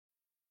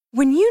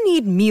When you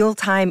need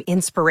mealtime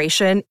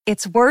inspiration,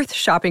 it's worth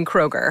shopping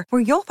Kroger,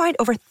 where you'll find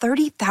over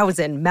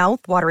 30,000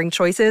 mouth-watering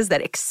choices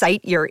that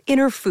excite your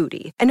inner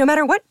foodie. And no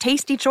matter what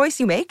tasty choice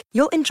you make,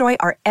 you'll enjoy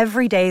our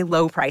everyday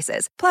low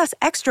prices, plus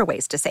extra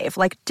ways to save,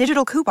 like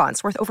digital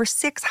coupons worth over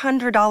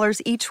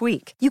 $600 each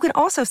week. You can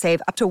also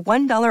save up to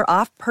 $1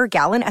 off per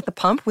gallon at the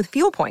pump with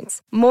fuel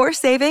points. More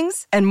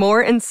savings and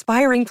more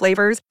inspiring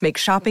flavors make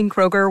shopping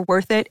Kroger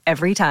worth it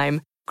every time.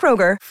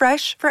 Kroger,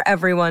 fresh for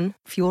everyone.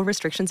 Fuel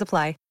restrictions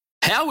apply.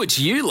 How would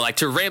you like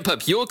to ramp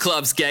up your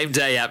club's game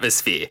day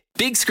atmosphere?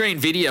 Big Screen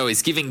Video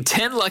is giving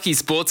 10 lucky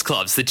sports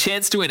clubs the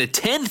chance to win a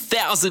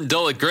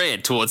 $10,000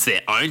 grant towards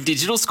their own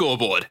digital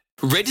scoreboard.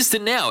 Register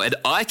now at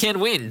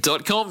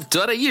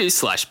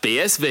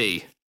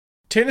iCanWin.com.au/BSV.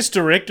 Tennis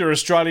Direct are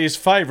Australia's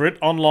favourite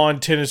online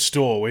tennis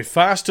store with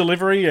fast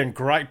delivery and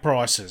great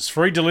prices.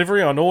 Free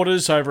delivery on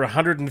orders over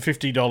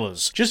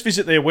 $150. Just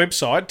visit their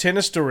website,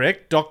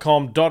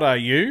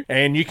 tennisdirect.com.au,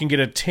 and you can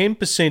get a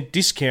 10%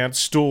 discount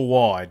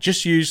store-wide.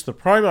 Just use the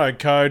promo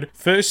code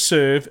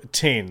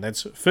FIRSTSERVE10.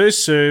 That's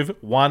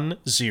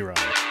FIRSTSERVE10.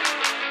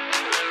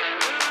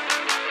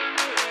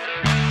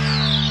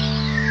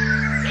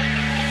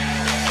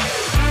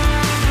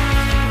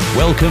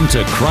 Welcome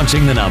to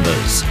Crunching the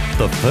Numbers,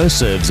 the First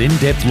Serve's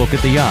in-depth look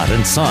at the art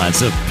and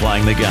science of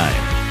playing the game.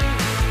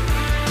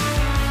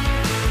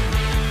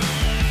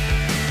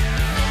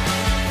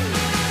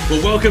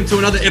 Well, welcome to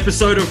another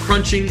episode of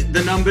Crunching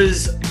the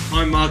Numbers.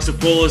 I'm Mark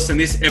Zafoulis, and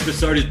this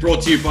episode is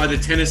brought to you by the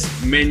Tennis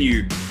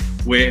Menu,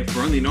 where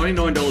for only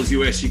 $99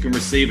 US, you can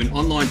receive an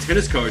online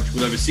tennis coach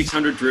with over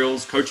 600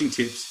 drills, coaching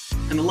tips,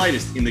 and the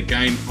latest in the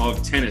game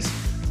of tennis.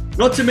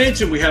 Not to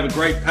mention, we have a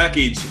great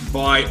package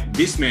by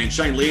this man,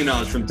 Shane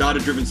Leonards from Data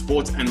Driven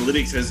Sports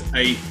Analytics, has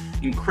a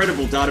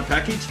incredible data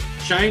package.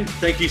 Shane,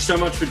 thank you so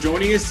much for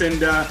joining us.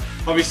 And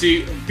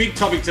obviously, big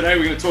topic today.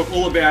 We're going to talk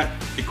all about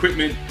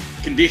equipment,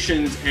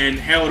 conditions, and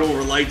how it all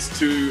relates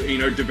to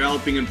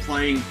developing and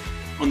playing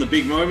on the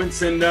big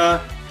moments. And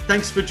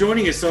thanks for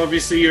joining us.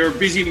 Obviously, you're a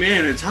busy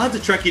man. It's hard to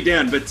track you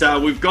down, but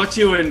we've got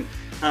you, and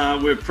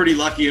we're pretty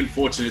lucky and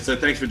fortunate. So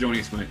thanks for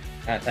joining us, mate.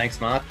 Thanks,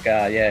 Mark.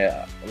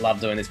 I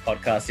love doing this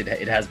podcast.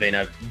 It has been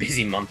a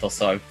busy month or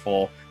so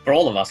for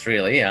all of us,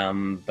 really.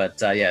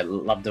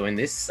 Love doing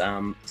this.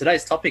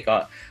 Today's topic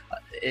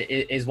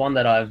is one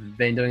that I've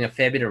been doing a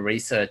fair bit of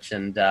research,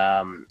 and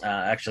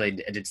actually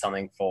did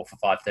something for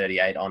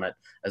 538 on it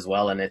as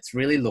well. And it's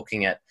really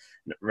looking at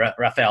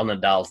Rafael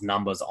Nadal's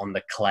numbers on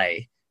the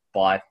clay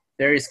by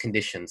various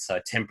conditions, so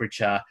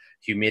temperature,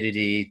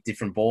 humidity,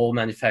 different ball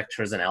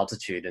manufacturers, and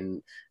altitude,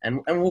 and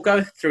we'll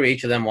go through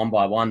each of them one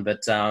by one.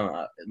 But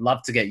I'd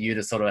love to get you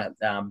to sort of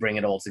bring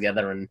it all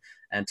together and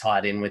tie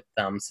it in with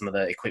some of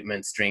the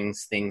equipment,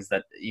 strings, things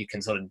that you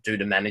can sort of do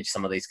to manage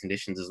some of these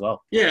conditions as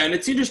well. Yeah, and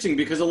it's interesting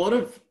because a lot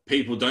of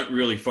people don't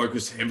really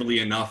focus heavily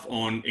enough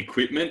on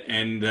equipment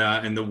and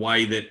the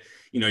way that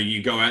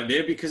you go out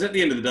there, because at the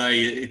end of the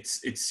day,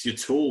 it's your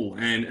tool.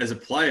 And as a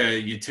player,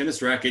 your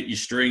tennis racket, your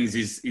strings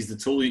is the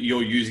tool that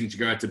you're using to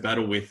go out to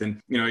battle with.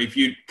 And, if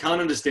you can't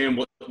understand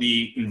what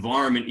the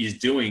environment is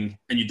doing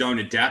and you don't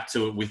adapt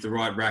to it with the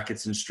right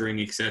rackets and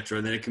string,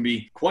 etc., then it can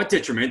be quite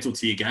detrimental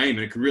to your game,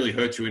 and it can really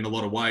hurt you in a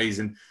lot of ways.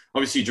 And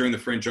obviously during the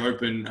French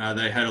Open,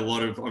 they had a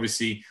lot of,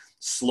 obviously,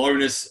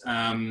 slowness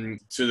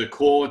to the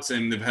courts,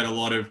 and they've had a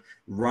lot of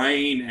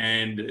rain,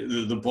 and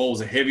the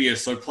balls are heavier,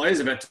 so players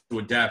have had to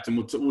adapt, and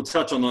we'll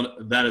touch on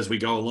that as we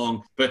go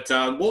along. But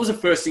what was the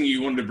first thing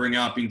you wanted to bring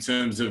up in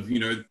terms of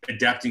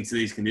adapting to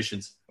these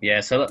conditions? Yeah,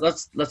 so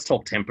let's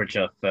talk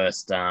temperature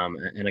first,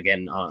 and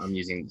again, I'm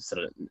using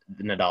sort of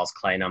Nadal's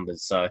clay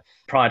numbers. So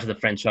prior to the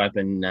French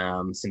Open,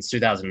 since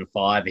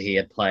 2005, he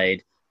had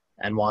played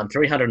and won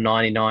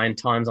 399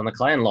 times on the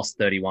clay and lost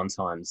 31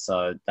 times.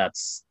 So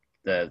that's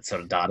the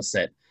sort of data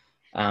set.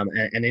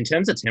 And in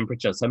terms of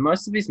temperature, so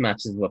most of his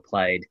matches were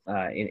played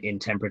in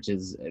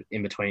temperatures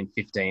in between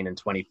 15 and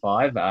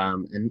 25,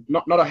 and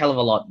not a hell of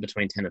a lot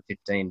between 10 and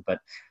 15, but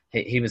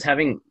he was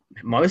having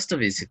most of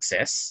his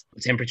success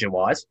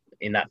temperature-wise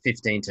in that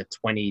 15 to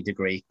 20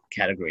 degree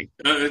category.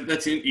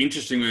 That's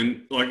interesting,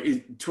 man.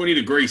 Like 20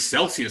 degrees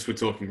Celsius we're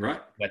talking,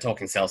 right? We're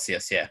talking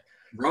Celsius, yeah.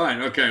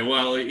 Right, okay.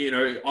 Well,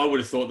 I would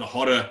have thought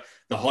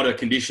the hotter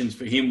conditions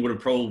for him would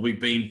have probably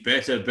been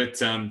better, but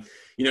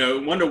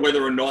wonder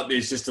whether or not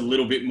there's just a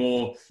little bit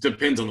more,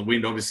 depends on the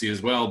wind obviously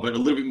as well, but a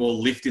little bit more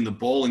lift in the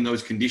ball in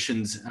those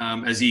conditions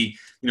as he,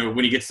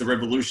 when he gets the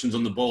revolutions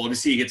on the ball.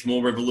 Obviously he gets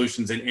more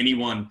revolutions than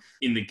anyone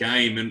in the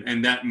game,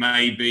 and that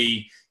may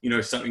be,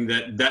 something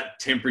that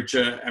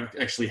temperature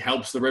actually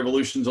helps the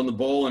revolutions on the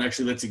ball and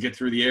actually lets it get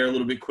through the air a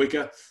little bit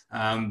quicker.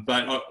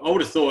 But I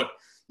would have thought,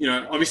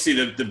 obviously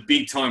the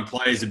big time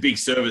players, the big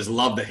servers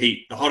love the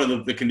heat. The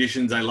hotter the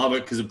conditions, they love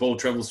it because the ball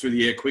travels through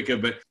the air quicker,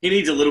 but he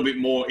needs a little bit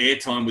more air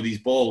time with his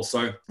ball.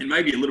 So, and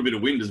maybe a little bit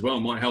of wind as well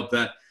might help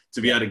that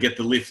to be able to get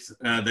the lift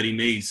that he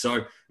needs. So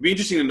it'd be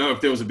interesting to know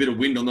if there was a bit of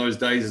wind on those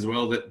days as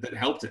well that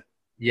helped it.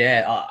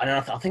 Yeah,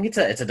 I think it's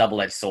a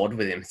double-edged sword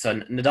with him. So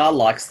Nadal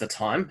likes the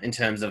time in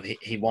terms of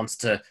he wants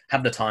to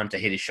have the time to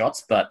hit his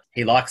shots, but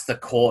he likes the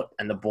court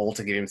and the ball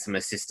to give him some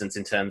assistance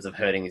in terms of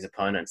hurting his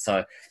opponent.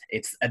 So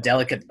it's a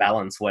delicate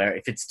balance where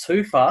if it's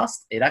too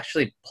fast, it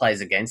actually plays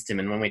against him.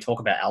 And when we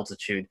talk about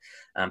altitude,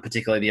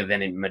 particularly the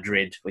event in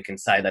Madrid, we can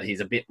say that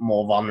he's a bit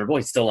more vulnerable.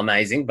 He's still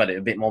amazing, but a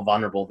bit more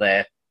vulnerable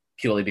there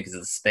purely because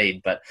of the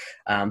speed. But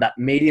that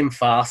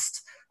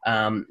medium-fast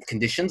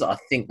conditions, I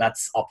think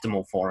that's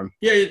optimal for him.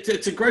 Yeah,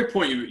 it's a great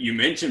point you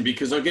mentioned,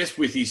 because I guess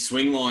with his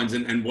swing lines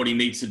and what he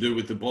needs to do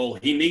with the ball,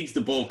 he needs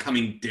the ball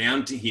coming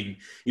down to him.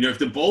 You know, if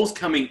the ball's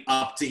coming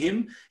up to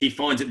him, he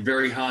finds it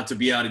very hard to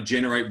be able to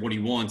generate what he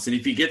wants. And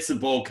if he gets the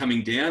ball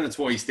coming down, that's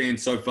why he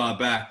stands so far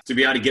back, to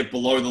be able to get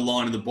below the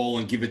line of the ball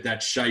and give it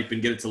that shape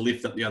and get it to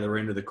lift up the other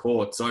end of the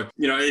court. So,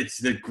 you know, it's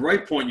the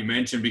great point you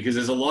mentioned, because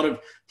there's a lot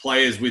of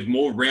players with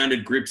more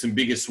rounded grips and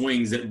bigger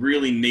swings that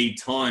really need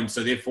time.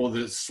 So therefore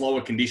the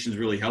slower conditions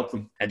really help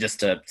them. And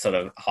just to sort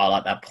of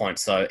highlight that point,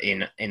 so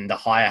in the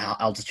higher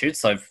altitude,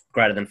 so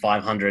greater than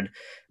 500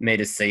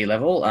 meters sea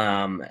level,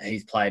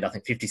 he's played, I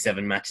think,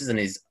 57 matches and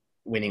is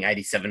winning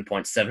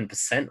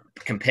 87.7%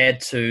 compared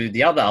to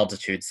the other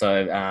altitude.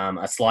 So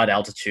a slight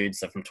altitude,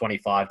 so from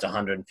 25 to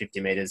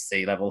 150 meters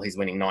sea level, he's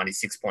winning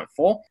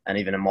 96.4, and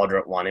even a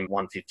moderate one in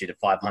 150 to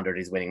 500,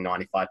 he's winning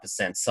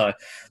 95%. So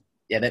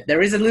yeah,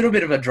 there is a little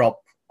bit of a drop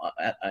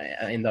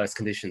in those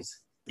conditions.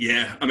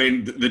 Yeah, I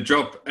mean, the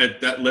drop at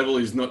that level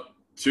is not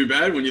too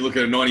bad when you look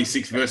at a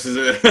 96 versus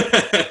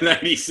an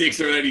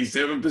 86 or an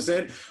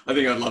 87%. I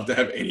think I'd love to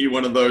have any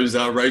one of those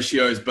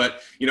ratios,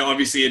 but, you know,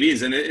 obviously it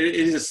is. And it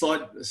is a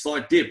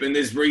slight dip, and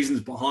there's reasons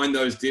behind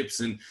those dips.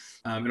 And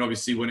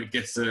obviously when it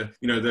gets to,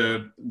 you know,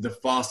 the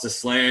faster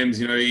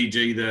slams, you know,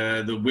 e.g.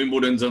 the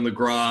Wimbledons on the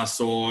grass,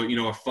 or, you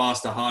know, a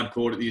faster hard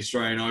court at the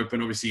Australian Open,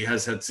 obviously he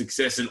has had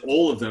success in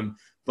all of them,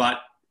 but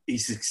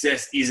his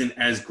success isn't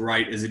as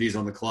great as it is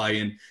on the clay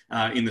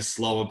and in the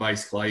slower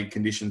base clay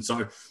conditions.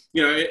 So,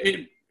 you know,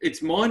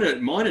 it's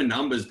minor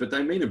numbers, but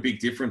they mean a big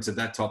difference at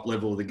that top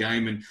level of the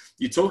game. And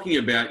you're talking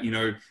about, you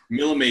know,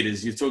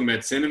 millimeters, you're talking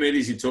about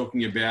centimeters, you're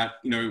talking about,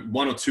 you know,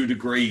 1 or 2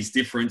 degrees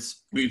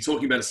difference. You're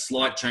talking about a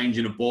slight change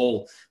in a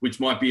ball, which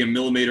might be a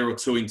millimeter or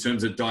 2 in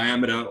terms of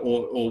diameter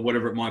or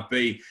whatever it might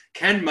be,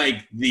 can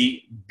make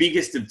the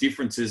biggest of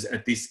differences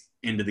at this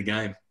end of the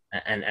game.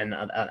 And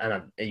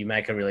you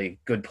make a really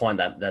good point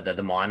that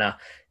the minor,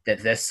 that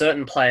there's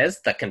certain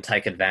players that can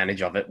take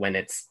advantage of it when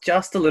it's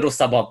just a little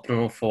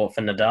suboptimal for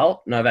Nadal.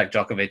 Novak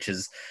Djokovic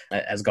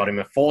has got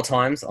him 4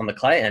 times on the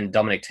clay, and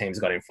Dominic Thiem's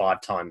got him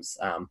 5 times.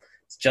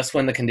 It's just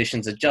when the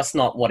conditions are just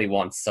not what he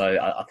wants. So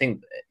I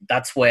think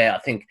that's where I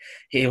think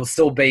he'll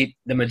still beat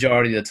the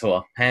majority of the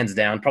tour, hands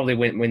down. Probably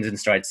wins in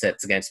straight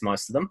sets against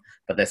most of them.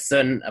 But there's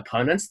certain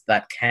opponents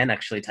that can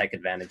actually take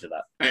advantage of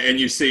that. And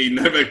you see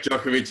Novak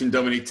Djokovic and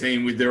Dominic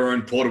Thiem with their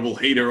own portable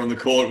heater on the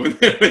court when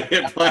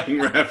they're playing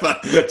Rafa,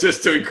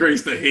 just to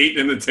increase the heat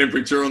and the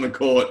temperature on the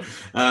court.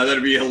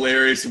 That'd be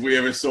hilarious if we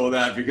ever saw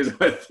that, because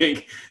I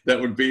think that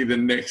would be the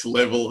next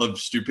level of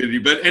stupidity.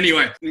 But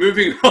anyway,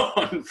 moving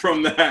on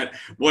from that,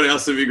 what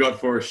else have you got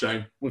for us,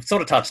 Shane? We've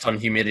sort of touched on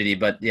humidity,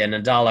 but yeah,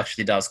 Nadal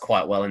actually does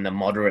quite well in the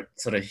moderate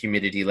sort of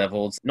humidity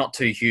levels. Not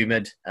too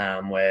humid,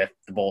 where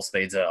the ball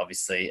speeds are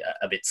obviously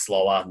a bit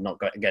slower, not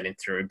getting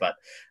through, but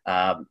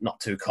not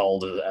too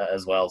cold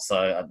as well.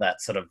 So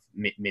that sort of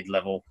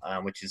mid-level,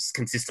 which is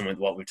consistent with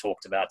what we've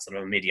talked about, sort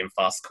of a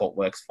medium-fast court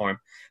works for him.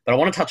 But I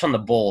want to touch on the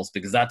balls,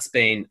 because that's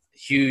been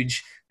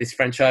huge this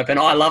French Open.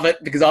 I love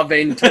it because I've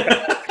been talking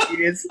about it for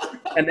years,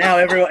 and now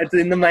it's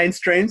in the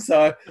mainstream.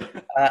 So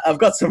I've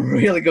got some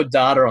really good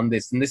data on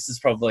this, and this is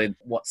probably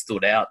what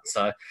stood out.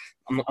 So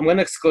I'm going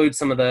to exclude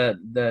some of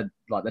the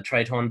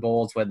Traton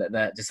balls where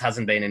there just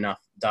hasn't been enough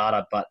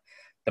data, but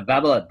the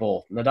Babolat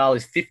ball, Nadal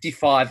is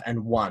 55-1,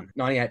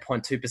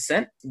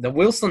 98.2%. The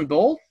Wilson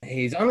ball,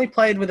 he's only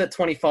played with it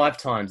 25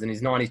 times and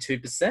he's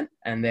 92%.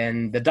 And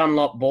then the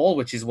Dunlop ball,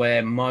 which is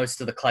where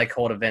most of the clay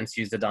court events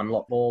use the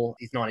Dunlop ball,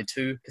 is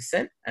 92%.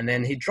 And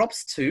then he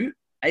drops to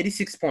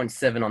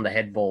 86.7 on the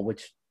head ball,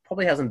 which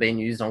probably hasn't been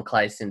used on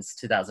clay since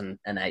 2008-9,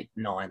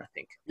 I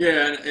think.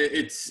 Yeah,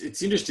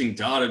 it's interesting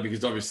data,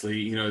 because obviously,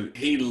 you know,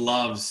 he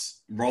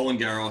loves Roland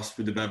Garros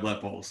with the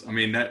Babolat balls. I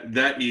mean,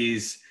 that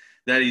is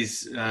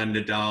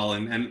Nadal,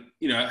 and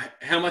you know,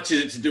 how much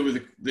is it to do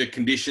with the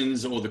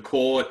conditions or the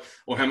court,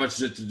 or how much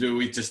is it to do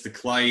with just the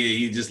clay?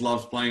 He just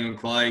loves playing on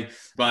clay,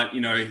 but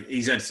you know,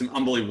 he's had some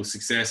unbelievable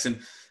success. And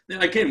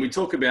again, we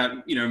talk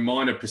about, you know,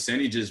 minor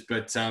percentages,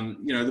 but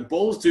you know, the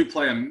balls do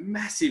play a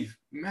massive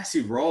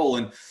role.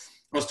 And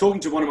I was talking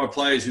to one of my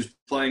players who's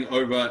playing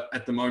over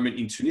at the moment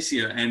in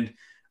Tunisia, and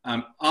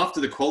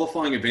after the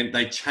qualifying event,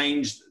 they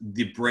changed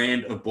the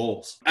brand of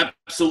balls.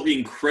 Absolutely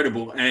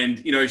incredible.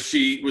 And, you know,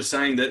 she was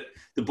saying that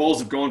the balls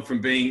have gone from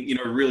being, you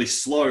know, really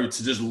slow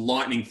to just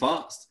lightning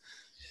fast.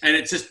 And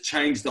it just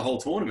changed the whole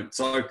tournament.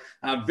 So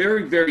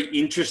very, very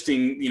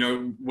interesting,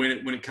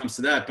 when it comes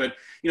to that. But,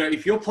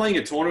 if you're playing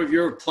a tournament, if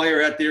you're a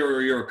player out there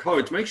or you're a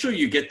coach, make sure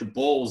you get the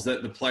balls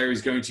that the player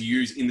is going to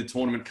use in the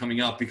tournament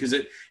coming up, because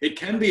it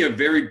can be a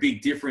very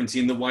big difference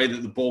in the way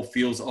that the ball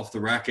feels off the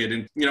racket.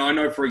 And, I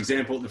know, for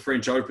example, at the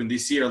French Open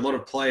this year, a lot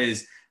of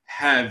players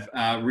have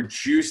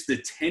reduced the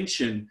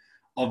tension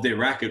of their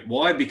racket.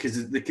 Why?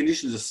 Because the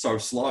conditions are so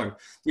slow.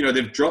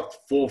 They've dropped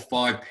 4 or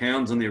 5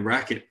 pounds on their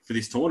racket for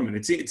this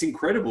tournament. It's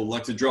incredible,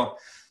 to drop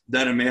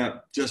that amount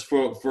just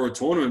for a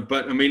tournament.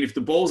 But I mean, if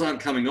the balls aren't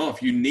coming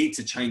off, you need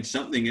to change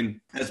something. And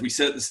as we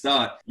said at the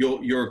start,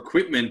 your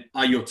equipment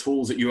are your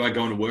tools that you are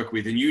going to work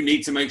with. And you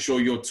need to make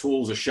sure your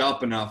tools are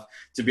sharp enough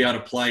to be able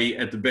to play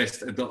at the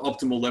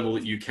optimal level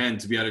that you can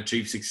to be able to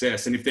achieve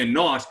success. And if they're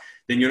not,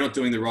 then you're not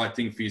doing the right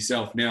thing for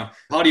yourself. Now,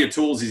 part of your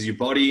tools is your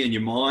body and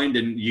your mind,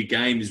 and your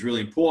game is really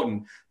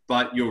important,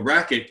 but your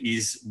racket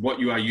is what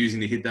you are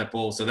using to hit that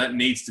ball. So that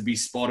needs to be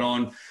spot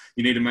on.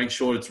 You need to make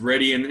sure it's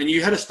ready. And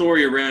you had a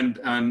story around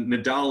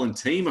Nadal and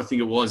Thiem, I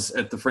think it was,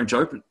 at the French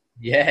Open.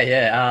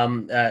 Yeah.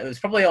 It was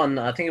probably on,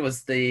 I think it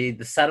was the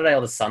Saturday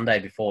or the Sunday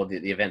before the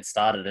event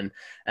started.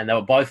 And they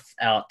were both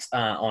out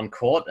on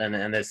court.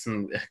 And there's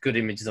some good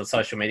images on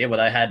social media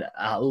where they had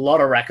a lot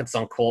of rackets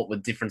on court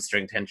with different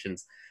string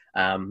tensions,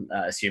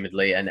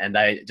 assumedly. And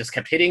they just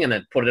kept hitting and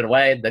they'd put it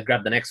away. They'd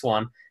grab the next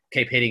one,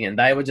 keep hitting. And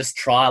they were just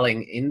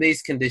trialing in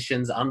these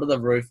conditions, under the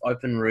roof,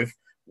 open roof,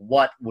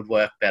 what would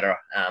work better.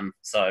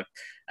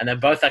 And they've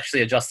both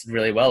actually adjusted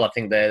really well. I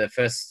think the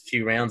first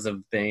few rounds have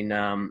been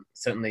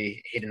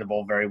certainly hitting the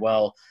ball very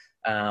well.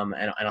 And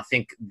I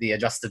think the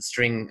adjusted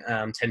string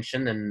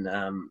tension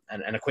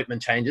and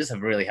equipment changes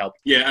have really helped.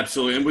 Yeah,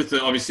 absolutely. And with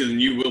obviously the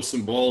new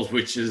Wilson balls,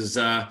 which is,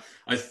 I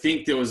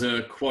think there was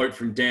a quote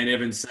from Dan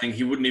Evans saying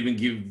he wouldn't even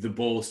give the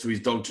balls to his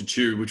dog to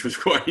chew, which was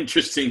quite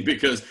interesting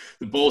because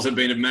the balls have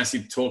been a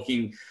massive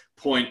talking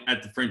point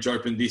at the French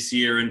Open this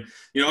year. And,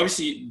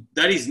 obviously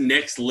that is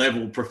next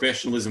level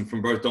professionalism from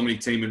both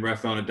Dominic Thiem and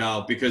Rafael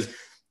Nadal, because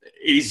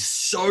it is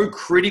so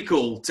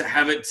critical to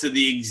have it to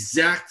the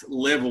exact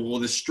level,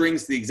 or the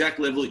strings to the exact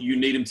level that you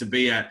need them to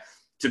be at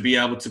to be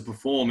able to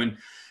perform. And,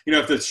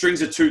 if the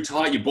strings are too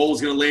tight, your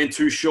ball's going to land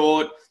too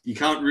short. You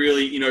can't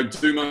really,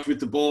 do much with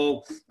the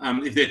ball.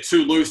 If they're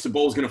too loose, the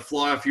ball's going to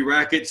fly off your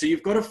racket. So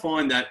you've got to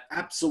find that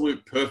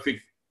absolute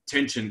perfect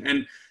tension.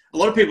 And a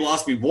lot of people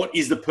ask me, what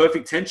is the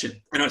perfect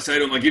tension? And I say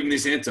to them, I give them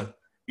this answer.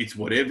 It's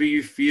whatever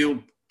you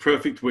feel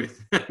perfect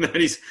with. That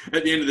is,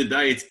 at the end of the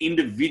day, it's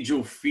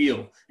individual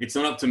feel. It's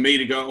not up to me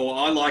to go, oh,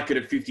 I like it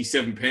at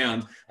 57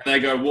 pounds. And they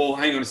go, well,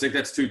 hang on a sec,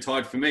 that's too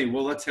tight for me.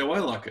 Well, that's how I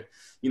like it.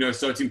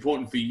 So it's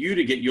important for you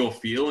to get your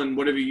feel, and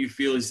whatever you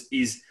feel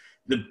is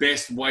the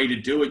best way to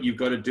do it. You've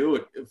got to do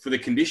it for the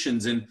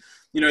conditions. And,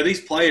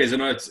 these players, I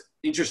know it's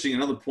interesting.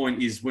 Another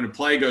point is when a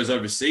player goes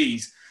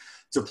overseas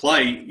to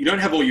play, you don't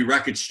have all your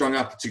rackets strung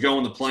up to go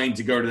on the plane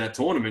to go to that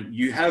tournament.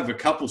 You have a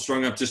couple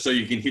strung up just so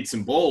you can hit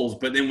some balls.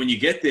 But then when you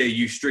get there,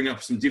 you string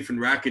up some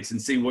different rackets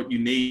and see what you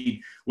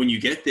need when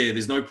you get there.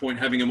 There's no point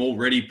having them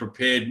already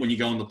prepared when you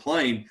go on the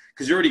plane,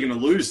 because you're already going to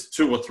lose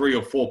 2 or 3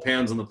 or 4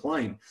 pounds on the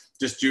plane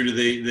just due to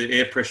the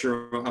air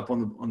pressure up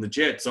on the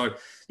jet. So,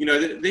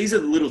 these are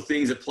the little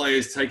things that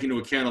players take into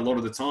account a lot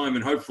of the time,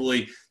 and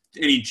hopefully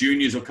any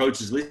juniors or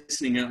coaches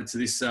listening to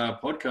this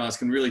podcast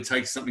can really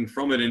take something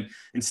from it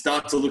and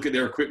start to look at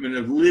their equipment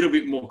a little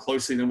bit more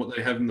closely than what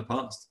they have in the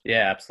past.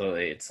 Yeah,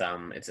 absolutely. It's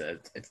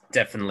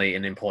definitely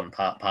an important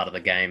part of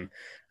the game.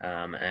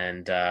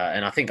 And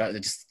I think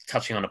just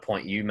touching on a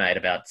point you made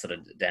about sort of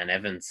Dan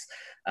Evans,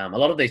 a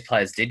lot of these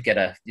players did get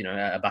a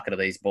bucket of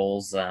these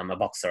balls, a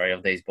box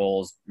of these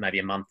balls, maybe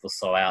a month or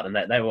so out, and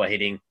they were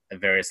hitting at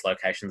various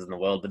locations in the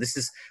world. But this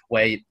is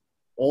where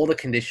all the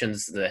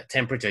conditions, the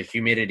temperature,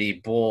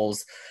 humidity,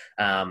 balls,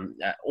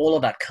 all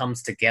of that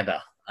comes together.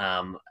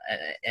 And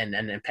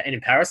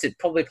in Paris, it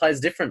probably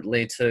plays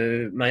differently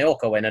to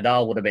Mallorca, where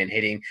Nadal would have been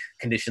hitting.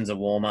 Conditions are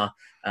warmer.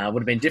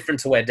 Would have been different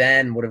to where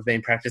Dan would have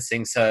been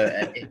practicing.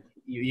 So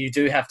you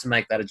do have to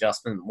make that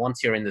adjustment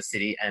once you're in the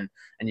city, and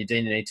you do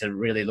need to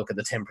really look at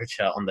the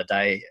temperature on the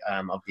day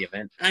of the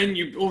event. And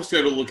you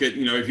also got to look at,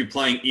 if you're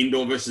playing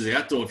indoor versus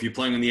outdoor, if you're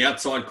playing on the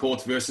outside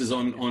courts versus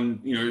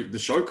on the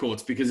show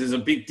courts, because there's a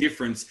big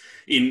difference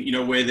in,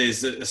 where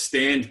there's a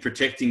stand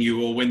protecting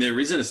you, or when there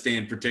isn't a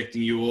stand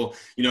protecting you, or,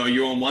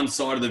 you're on one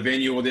side of the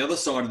venue or the other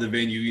side of the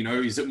venue,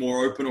 is it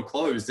more open or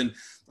closed? And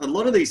a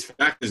lot of these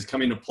factors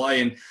come into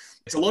play, and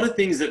it's a lot of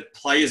things that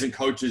players and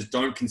coaches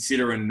don't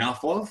consider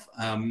enough of.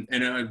 And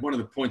one of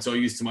the points I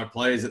use to my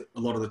players a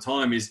lot of the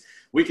time is,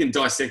 we can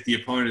dissect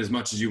the opponent as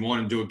much as you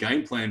want and do a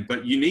game plan,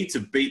 but you need to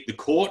beat the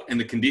court and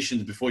the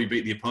conditions before you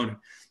beat the opponent.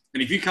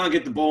 And if you can't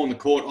get the ball on the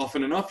court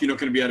often enough, you're not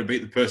going to be able to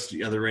beat the person at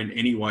the other end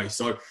anyway.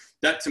 So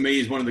that, to me,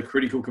 is one of the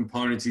critical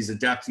components, is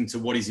adapting to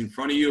what is in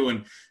front of you.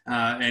 And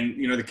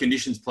the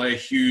conditions play a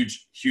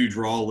huge, huge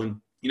role. And,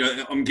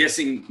 I'm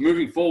guessing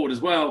moving forward as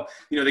well,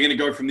 they're going to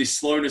go from this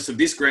slowness of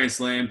this Grand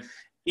Slam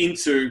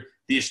into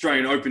the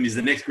Australian Open is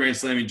the next Grand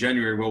Slam in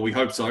January. Well, we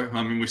hope so.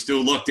 I mean, we're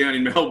still locked down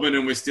in Melbourne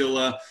and we're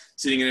still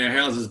sitting in our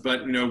houses,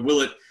 but,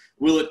 will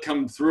will it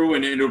come through?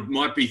 And it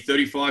might be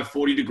 35,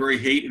 40 degree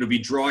heat. It'll be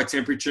dry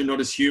temperature, not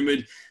as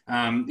humid.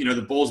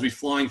 The balls will be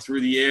flying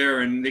through the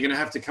air, and they're going to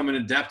have to come and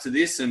adapt to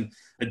this and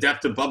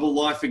adapt to bubble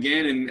life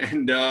again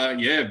and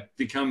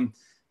become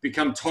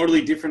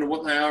totally different to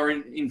what they are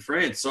in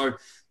France. So,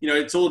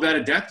 it's all about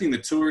adapting. The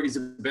tour is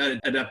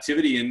about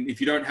adaptivity. And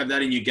if you don't have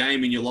that in your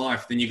game, in your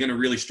life, then you're going to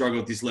really struggle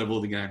at this level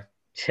of the game.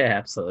 Yeah,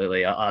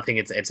 absolutely. I think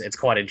it's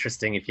quite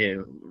interesting. If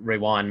you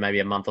rewind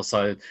maybe a month or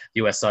so,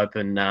 the US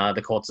Open,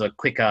 the courts are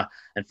quicker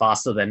and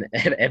faster than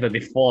ever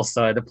before.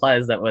 So the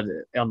players that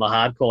were on the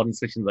hard court and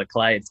switching to the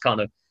clay, it's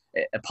kind of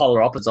a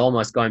polar opposite,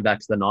 almost going back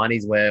to the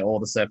 90s where all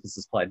the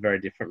surfaces played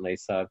very differently.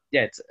 So,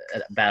 yeah, it's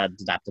about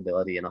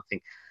adaptability. And I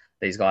think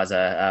these guys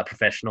are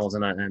professionals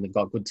and they've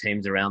got good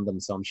teams around them.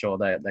 So I'm sure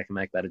they can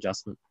make that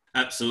adjustment.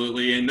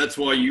 Absolutely. And that's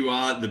why you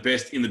are the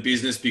best in the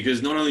business,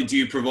 because not only do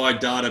you provide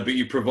data, but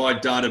you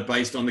provide data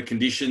based on the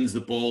conditions,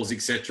 the balls,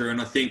 etc.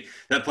 And I think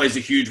that plays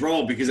a huge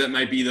role, because that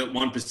may be that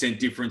 1%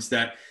 difference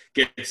that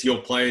gets your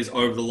players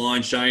over the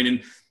line, Shane.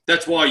 And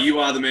that's why you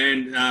are the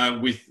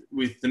man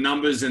with the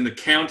numbers and the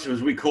count,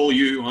 as we call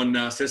you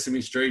on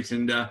Sesame Street.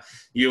 And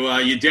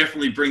you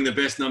definitely bring the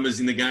best numbers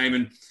in the game.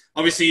 And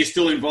obviously you're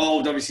still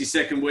involved,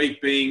 second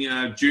week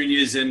being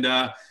juniors and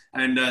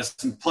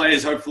some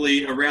players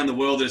hopefully around the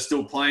world that are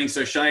still playing.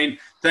 So Shane,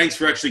 thanks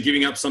for actually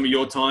giving up some of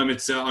your time.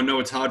 I know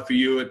it's hard for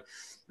you at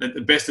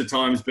the best of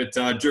times, but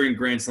during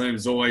Grand Slam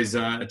is always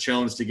a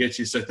challenge to get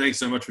you. So thanks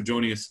so much for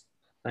joining us.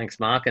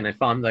 Thanks, Mark. And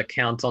if I'm the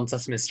count on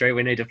Sesame Street,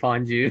 we need to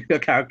find you a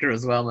character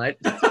as well, mate.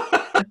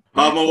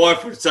 My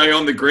wife would say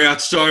I'm the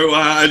Grouch, so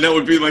and that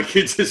would be my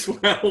kids as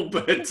well.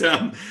 But,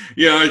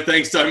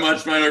 thanks so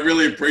much, mate. I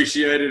really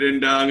appreciate it.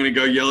 And I'm going to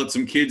go yell at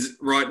some kids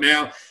right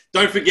now.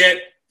 Don't forget,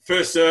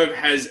 First Serve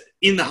has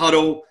In the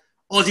Huddle,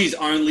 Aussies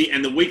only,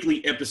 and the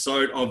weekly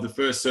episode of the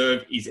First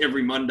Serve is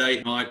every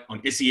Monday night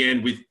on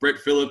SEN with Brett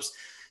Phillips.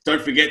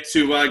 Don't forget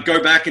to go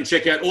back and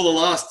check out all the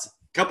last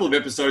couple of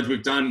episodes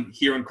we've done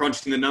here on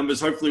Crunching the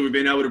Numbers. Hopefully we've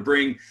been able to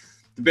bring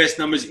the best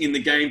numbers in the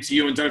game to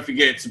you. And don't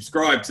forget,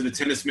 subscribe to the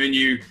Tennis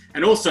Menu,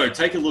 and also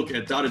take a look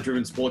at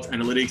Data-Driven Sports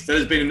Analytics. That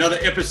has been another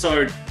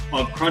episode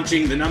of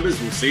Crunching the Numbers.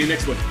 We'll see you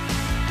next week.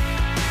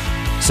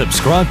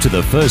 Subscribe to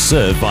The First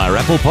Serve via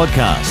Apple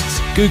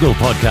Podcasts, Google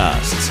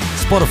Podcasts,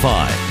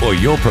 Spotify, or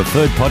your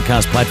preferred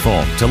podcast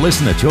platform to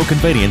listen at your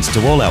convenience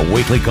to all our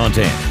weekly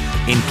content,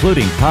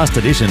 including past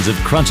editions of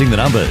Crunching the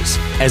Numbers,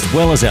 as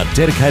well as our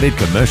dedicated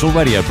commercial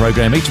radio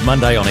program each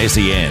Monday on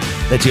SEN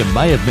that you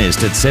may have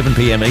missed at 7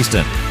 p.m.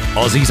 Eastern.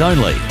 Aussies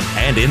only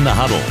and In the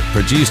Huddle,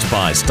 produced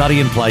by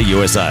Study and Play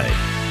USA.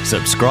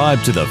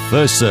 Subscribe to The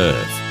First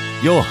Serve,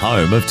 your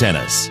home of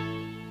tennis.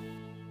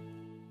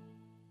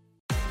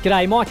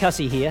 G'day, Mike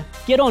Hussey here.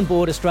 Get on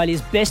board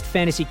Australia's best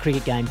fantasy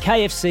cricket game,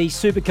 KFC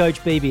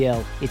Supercoach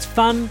BBL. It's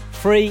fun,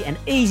 free and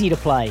easy to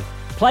play.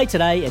 Play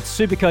today at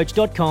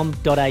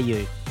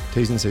supercoach.com.au.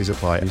 T's and C's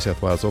apply. New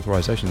South Wales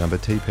authorisation number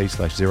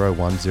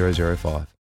TP/01005.